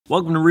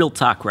Welcome to Real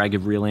Talk, where I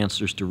give real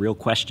answers to real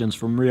questions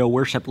from real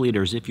worship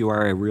leaders. If you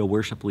are a real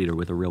worship leader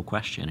with a real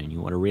question and you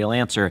want a real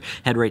answer,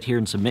 head right here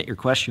and submit your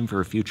question for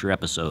a future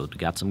episode.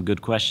 Got some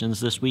good questions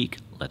this week?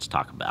 Let's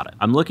talk about it.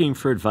 I'm looking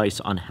for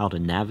advice on how to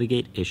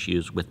navigate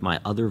issues with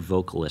my other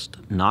vocalist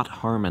not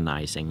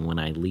harmonizing when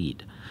I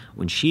lead.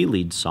 When she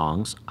leads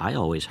songs, I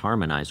always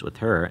harmonize with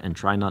her and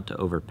try not to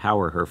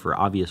overpower her for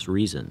obvious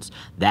reasons,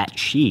 that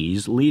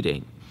she's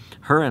leading.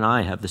 Her and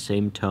I have the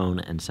same tone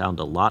and sound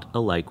a lot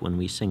alike when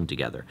we sing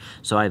together,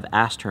 so I've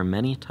asked her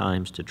many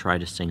times to try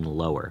to sing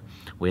lower.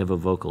 We have a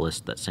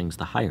vocalist that sings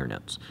the higher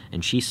notes,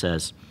 and she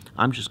says,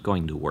 "I'm just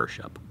going to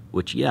worship,"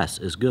 which, yes,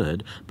 is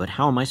good, but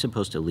how am I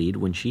supposed to lead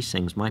when she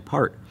sings my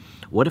part?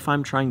 What if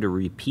I'm trying to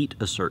repeat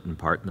a certain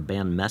part and the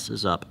band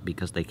messes up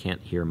because they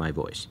can't hear my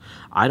voice?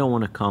 I don't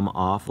want to come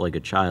off like a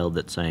child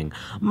that's saying,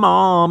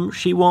 "Mom,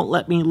 she won't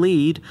let me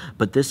lead,"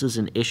 but this is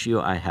an issue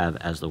I have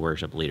as the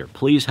worship leader.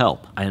 Please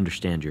help. I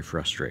understand your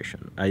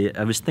frustration.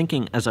 I was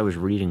thinking as I was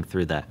reading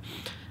through that,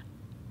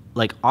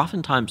 like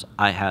oftentimes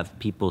I have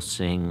people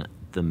sing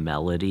the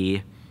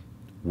melody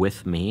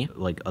with me,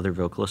 like other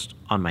vocalists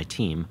on my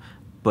team,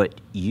 but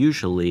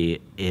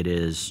usually it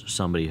is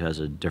somebody who has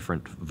a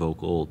different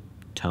vocal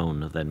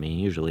tone than me.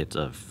 Usually it's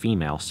a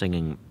female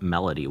singing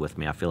melody with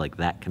me. I feel like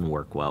that can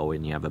work well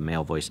when you have a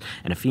male voice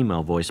and a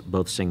female voice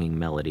both singing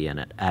melody, and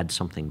it adds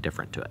something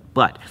different to it.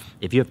 But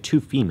if you have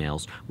two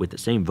females with the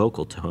same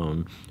vocal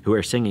tone who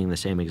are singing the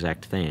same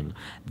exact thing,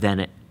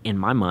 then in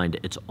my mind,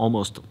 it's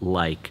almost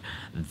like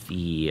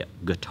the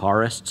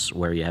guitarists,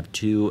 where you have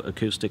two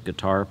acoustic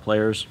guitar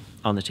players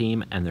on the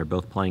team and they're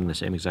both playing the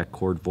same exact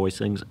chord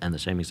voicings and the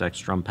same exact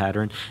strum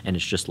pattern, and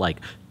it's just like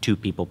two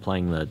people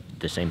playing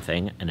the same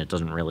thing, and it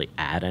doesn't really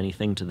add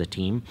anything to the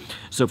team.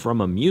 So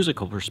from a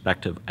musical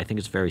perspective, I think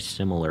it's very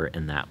similar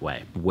in that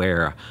way,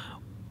 where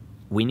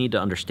we need to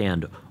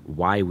understand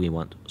why we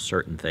want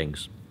certain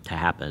things to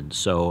happen.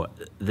 So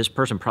this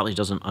person probably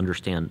doesn't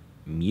understand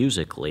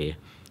musically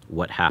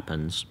what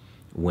happens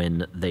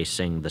when they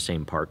sing the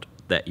same part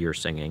that you're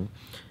singing,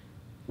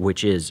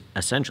 which is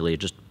essentially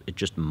it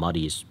just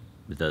muddies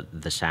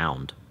the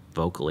sound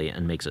vocally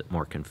and makes it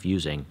more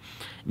confusing.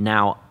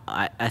 Now,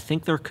 I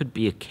think there could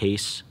be a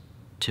case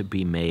to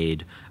be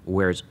made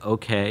where it's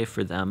okay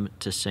for them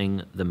to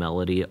sing the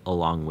melody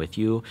along with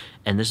you,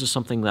 and this is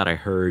something that I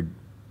heard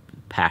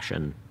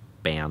Passion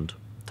Band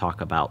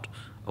talk about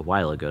a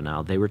while ago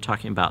now. They were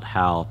talking about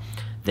how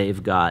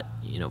they've got,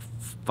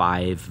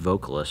 5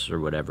 vocalists or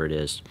whatever it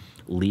is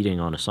leading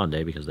on a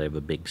Sunday because they have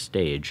a big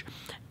stage,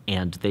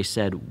 and they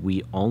said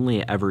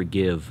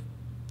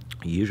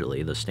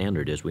usually the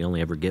standard is we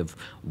only ever give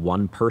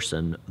one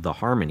person the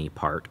harmony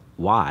part.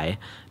 Why?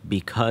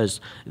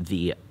 Because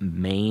the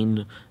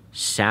main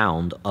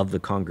sound of the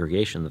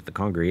congregation that the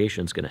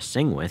congregation's going to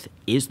sing with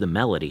is the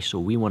melody, so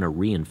we want to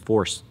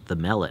reinforce the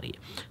melody.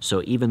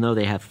 So even though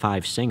they have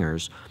 5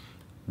 singers,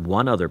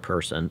 one other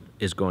person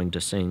is going to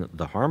sing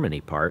the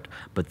harmony part,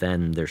 but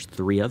then there's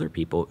 3 other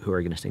people who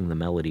are going to sing the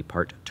melody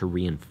part to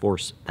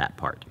reinforce that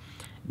part.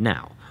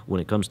 Now, when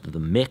it comes to the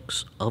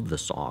mix of the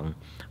song,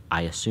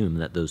 I assume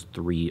that those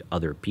 3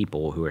 other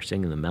people who are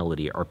singing the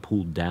melody are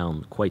pulled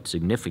down quite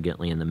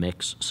significantly in the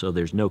mix, so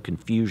there's no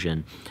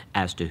confusion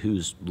as to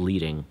who's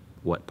leading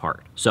what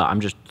part. So I'm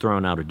just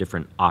throwing out a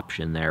different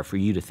option there for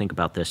you to think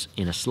about this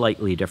in a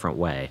slightly different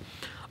way.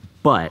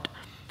 But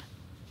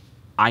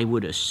I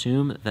would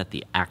assume that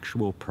the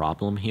actual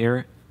problem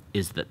here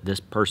is that this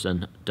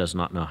person does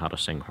not know how to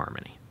sing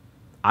harmony.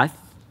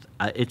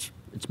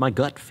 It's my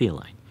gut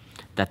feeling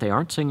that they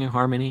aren't singing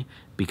harmony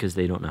because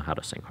they don't know how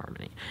to sing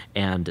harmony.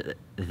 And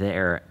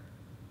their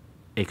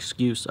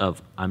excuse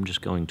of, "I'm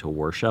just going to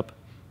worship,"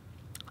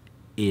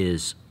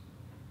 is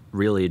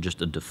really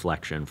just a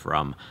deflection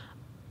from,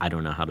 "I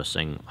don't know how to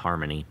sing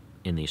harmony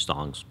in these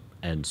songs,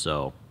 and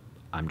so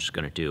I'm just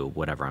going to do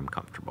whatever I'm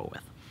comfortable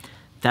with."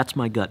 That's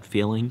my gut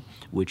feeling,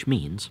 which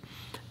means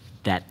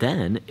that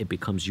then it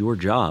becomes your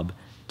job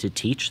to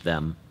teach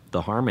them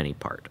the harmony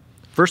part.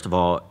 First of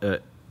all,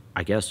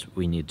 I guess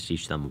we need to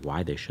teach them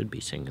why they should be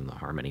singing the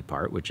harmony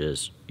part, which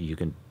is you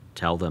can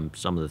tell them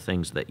some of the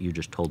things that you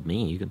just told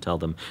me. You can tell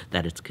them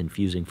that it's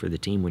confusing for the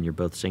team when you're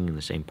both singing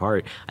the same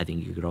part. I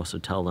think you could also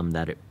tell them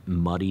that it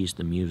muddies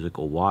the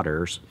musical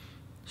waters,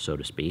 so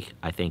to speak.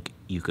 I think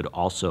you could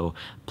also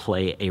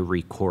play a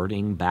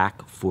recording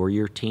back for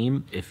your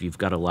team. If you've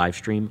got a live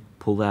stream,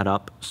 pull that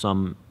up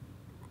some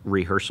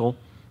rehearsal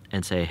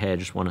and say, "Hey, I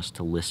just want us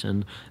to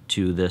listen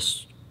to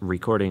this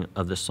recording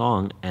of the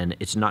song," and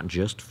it's not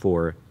just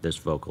for this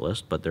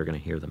vocalist, but they're going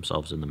to hear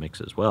themselves in the mix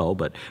as well.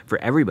 But for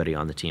everybody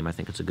on the team, I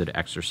think it's a good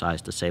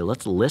exercise to say,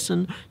 let's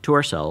listen to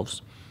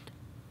ourselves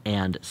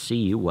and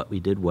see what we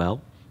did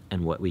well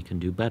and what we can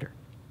do better.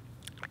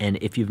 And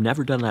if you've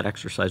never done that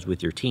exercise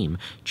with your team,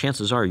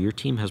 chances are your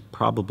team has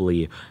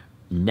probably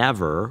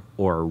never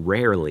or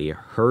rarely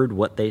heard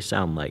what they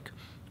sound like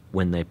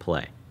when they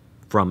play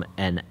from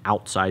an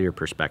outsider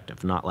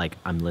perspective. Not like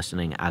I'm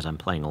listening as I'm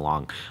playing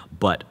along,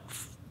 but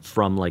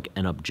from like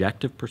an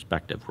objective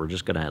perspective. We're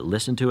just going to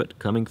listen to it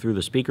coming through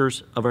the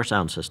speakers of our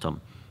sound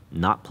system.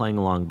 not playing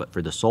along, but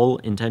for the sole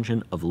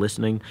intention of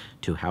listening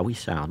to how we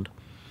sound.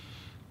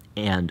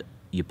 And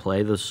you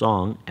play the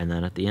song, and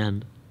then at the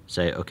end,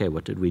 say, okay,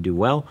 what did we do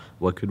well?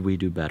 What could we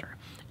do better?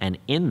 And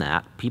in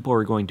that, people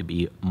are going to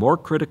be more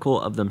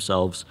critical of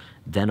themselves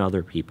than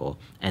other people,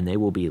 and they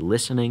will be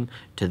listening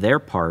to their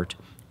part,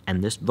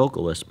 and this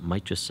vocalist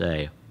might just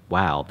say,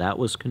 wow, that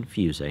was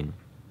confusing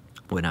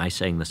when I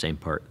sang the same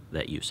part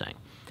that you sang.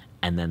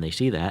 And then they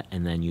see that,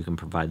 and then you can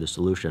provide the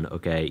solution.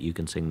 Okay, you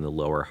can sing the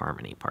lower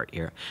harmony part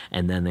here.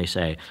 And then they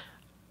say,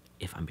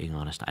 if I'm being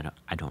honest,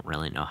 I don't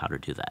really know how to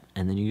do that.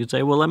 And then you could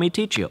say, well, let me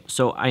teach you.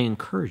 So I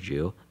encourage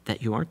you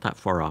that you aren't that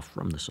far off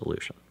from the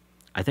solution.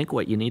 I think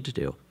what you need to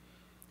do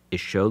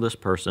is show this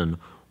person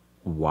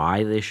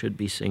why they should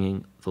be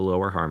singing the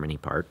lower harmony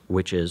part,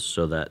 which is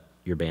so that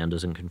your band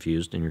isn't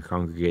confused and your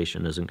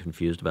congregation isn't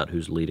confused about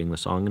who's leading the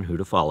song and who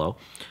to follow.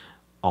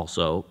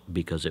 Also,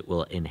 because it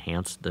will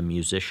enhance the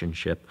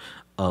musicianship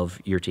of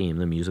your team,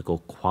 the musical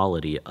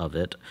quality of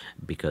it,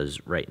 because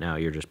right now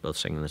you're just both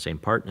singing the same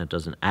part and it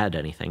doesn't add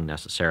anything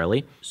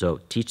necessarily. So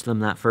teach them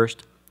that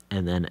first,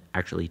 and then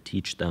actually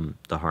teach them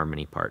the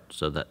harmony part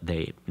so that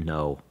they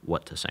know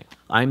what to sing.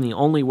 I'm the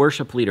only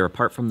worship leader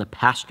apart from the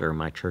pastor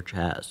my church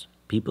has.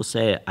 People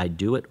say I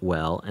do it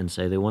well and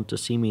say they want to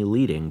see me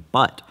leading,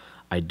 but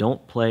I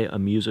don't play a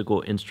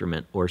musical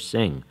instrument or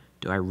sing.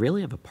 Do I really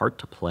have a part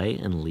to play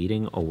in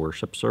leading a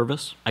worship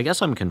service? I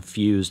guess I'm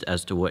confused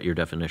as to what your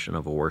definition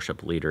of a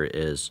worship leader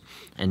is.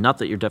 And not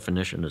that your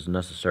definition is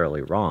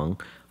necessarily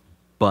wrong,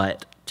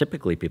 but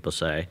typically people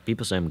say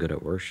I'm good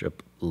at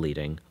worship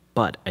leading,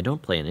 but I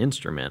don't play an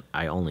instrument,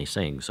 I only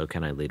sing, so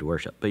can I lead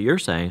worship? But you're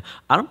saying,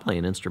 I don't play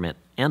an instrument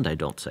and I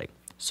don't sing.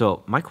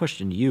 So my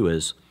question to you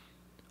is,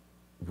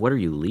 what are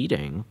you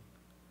leading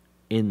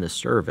in the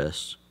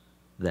service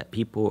that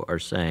people are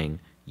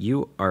saying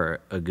you are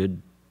a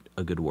good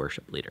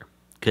worship leader?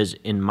 Because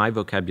in my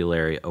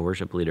vocabulary, a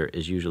worship leader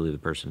is usually the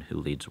person who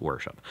leads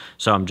worship.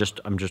 So I'm just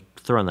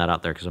throwing that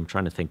out there because I'm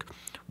trying to think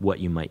what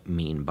you might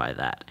mean by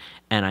that.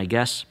 And I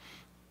guess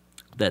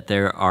that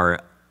there are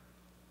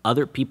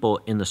other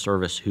people in the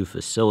service who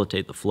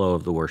facilitate the flow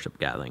of the worship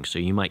gathering. So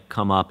you might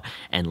come up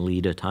and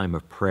lead a time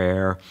of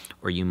prayer,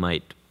 or you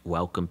might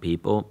welcome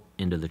people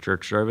into the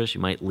church service. You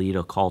might lead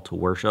a call to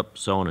worship,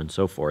 so on and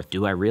so forth.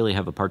 Do I really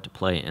have a part to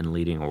play in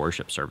leading a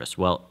worship service?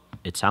 Well,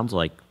 it sounds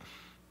like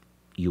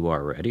you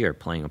already are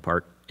playing a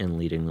part in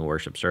leading the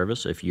worship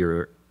service. If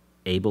you're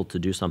able to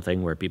do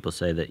something where people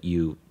say that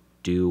you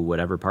do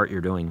whatever part you're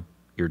doing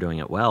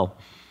it well.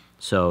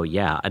 So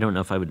yeah, I don't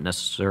know if I would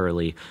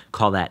necessarily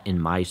call that in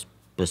my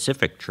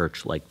specific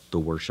church like the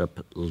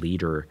worship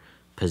leader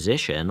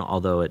position,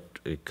 although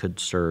it could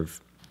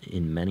serve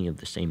in many of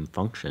the same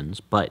functions.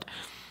 But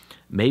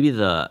maybe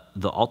the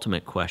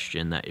ultimate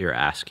question that you're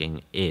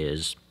asking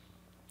is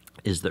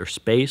there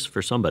space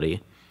for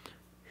somebody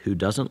who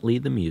doesn't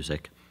lead the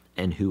music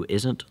and who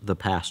isn't the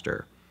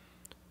pastor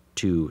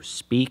to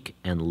speak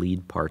and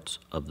lead parts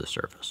of the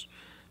service?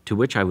 To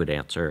which I would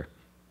answer,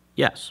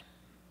 yes.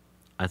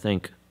 I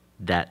think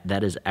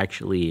that is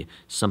actually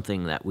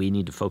something that we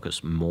need to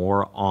focus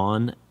more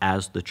on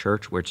as the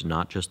church, where it's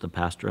not just the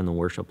pastor and the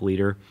worship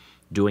leader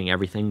doing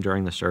everything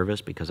during the service,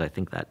 because I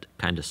think that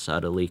kind of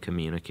subtly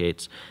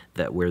communicates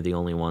that we're the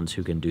only ones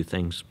who can do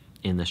things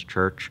in this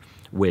church,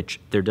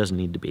 which there doesn't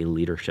need to be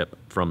leadership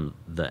from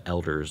the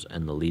elders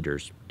and the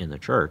leaders in the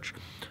church.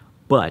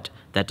 But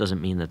that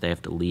doesn't mean that they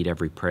have to lead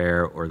every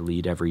prayer or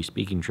lead every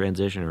speaking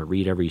transition or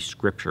read every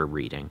scripture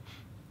reading.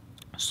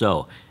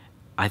 So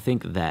I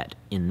think that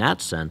in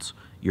that sense,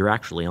 you're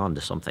actually on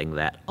to something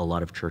that a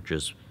lot of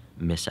churches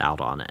miss out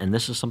on. And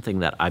this is something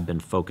that I've been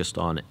focused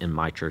on in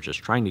my church, is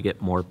trying to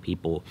get more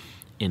people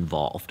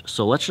involved.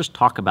 So let's just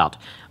talk about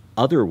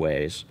other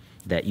ways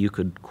that you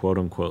could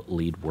quote-unquote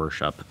lead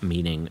worship,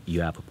 meaning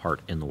you have a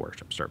part in the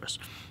worship service.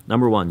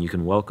 Number one, you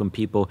can welcome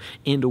people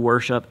into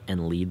worship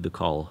and lead the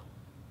call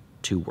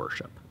to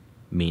worship,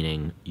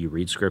 meaning you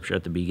read scripture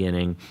at the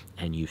beginning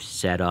and you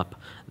set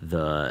up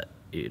the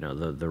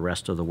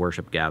rest of the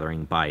worship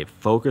gathering by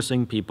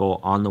focusing people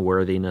on the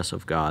worthiness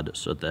of God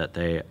so that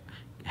they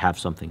have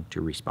something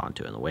to respond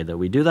to. And the way that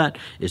we do that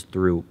is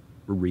through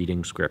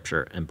reading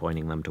scripture and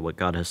pointing them to what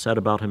God has said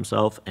about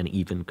himself, and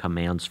even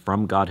commands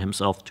from God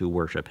himself to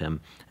worship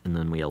him. And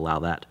then we allow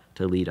that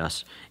to lead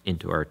us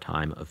into our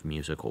time of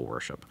musical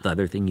worship. The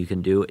other thing you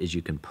can do is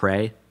you can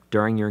pray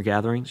during your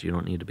gatherings. You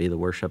don't need to be the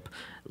worship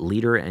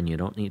leader, and you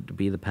don't need to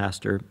be the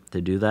pastor to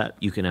do that.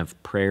 You can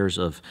have prayers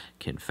of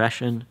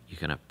confession. You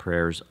can have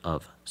prayers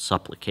of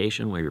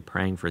supplication where you're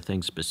praying for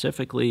things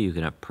specifically. You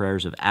can have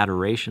prayers of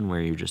adoration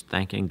where you're just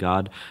thanking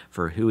God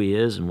for who he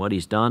is and what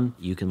he's done.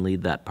 You can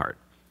lead that part.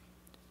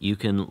 You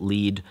can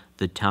lead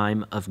the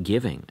time of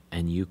giving,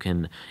 and you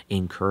can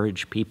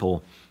encourage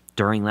people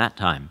during that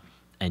time,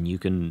 and you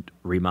can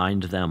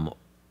remind them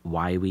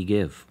why we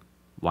give,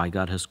 why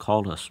God has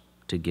called us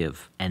to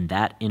give. And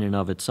that in and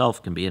of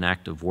itself can be an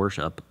act of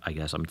worship. I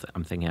guess I'm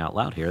thinking out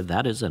loud here.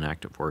 That is an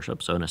act of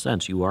worship. So in a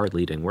sense, you are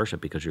leading worship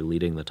because you're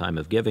leading the time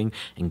of giving,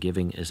 and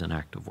giving is an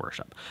act of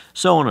worship.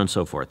 So on and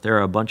so forth. There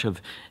are a bunch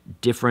of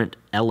different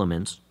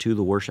elements to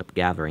the worship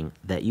gathering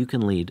that you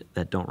can lead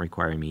that don't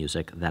require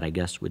music that I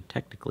guess would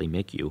technically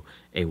make you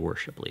a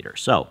worship leader.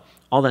 So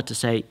all that to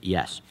say,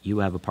 yes, you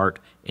have a part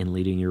in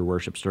leading your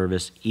worship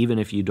service, even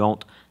if you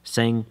don't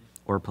sing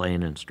or play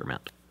an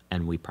instrument.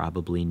 And we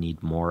probably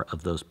need more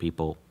of those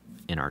people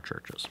in our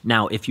churches.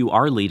 Now, if you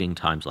are leading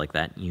times like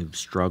that, and you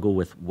struggle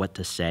with what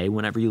to say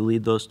whenever you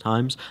lead those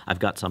times, I've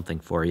got something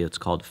for you. It's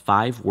called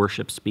 5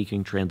 worship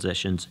speaking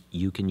transitions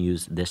you can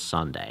use this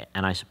Sunday.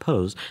 And I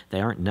suppose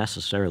they aren't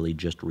necessarily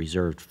just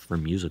reserved for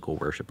musical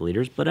worship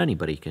leaders, but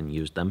anybody can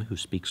use them who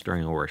speaks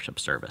during a worship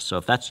service. So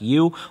if that's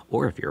you,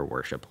 or if you're a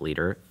worship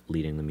leader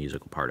leading the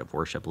musical part of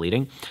worship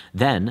leading,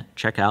 then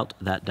check out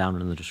that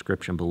down in the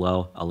description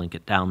below. I'll link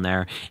it down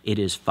there. It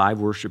is 5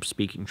 worship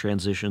speaking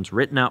transitions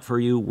written out for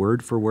you,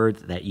 word for word,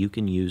 that you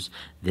can use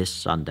this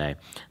Sunday.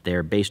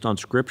 They're based on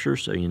scripture,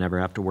 so you never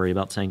have to worry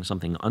about saying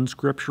something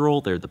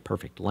unscriptural. They're the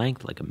perfect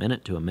length, like a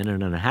minute to a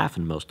minute and a half,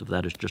 and most of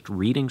that is just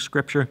reading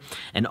scripture.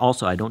 And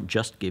also, I don't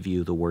just give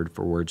you the word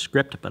for word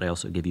script, but I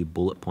also give you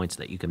bullet points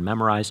that you can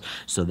memorize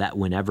so that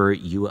whenever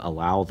you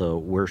allow the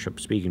worship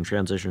speaking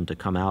transition to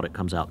come out, it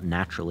comes out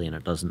naturally and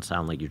it doesn't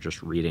sound like you're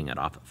just reading it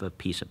off of a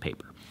piece of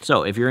paper.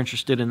 So if you're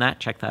interested in that,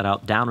 check that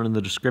out down in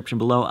the description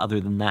below. Other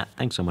than that,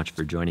 thanks so much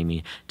for joining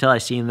me. Till I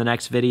see you in the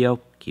next video,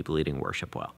 keep leading worship well.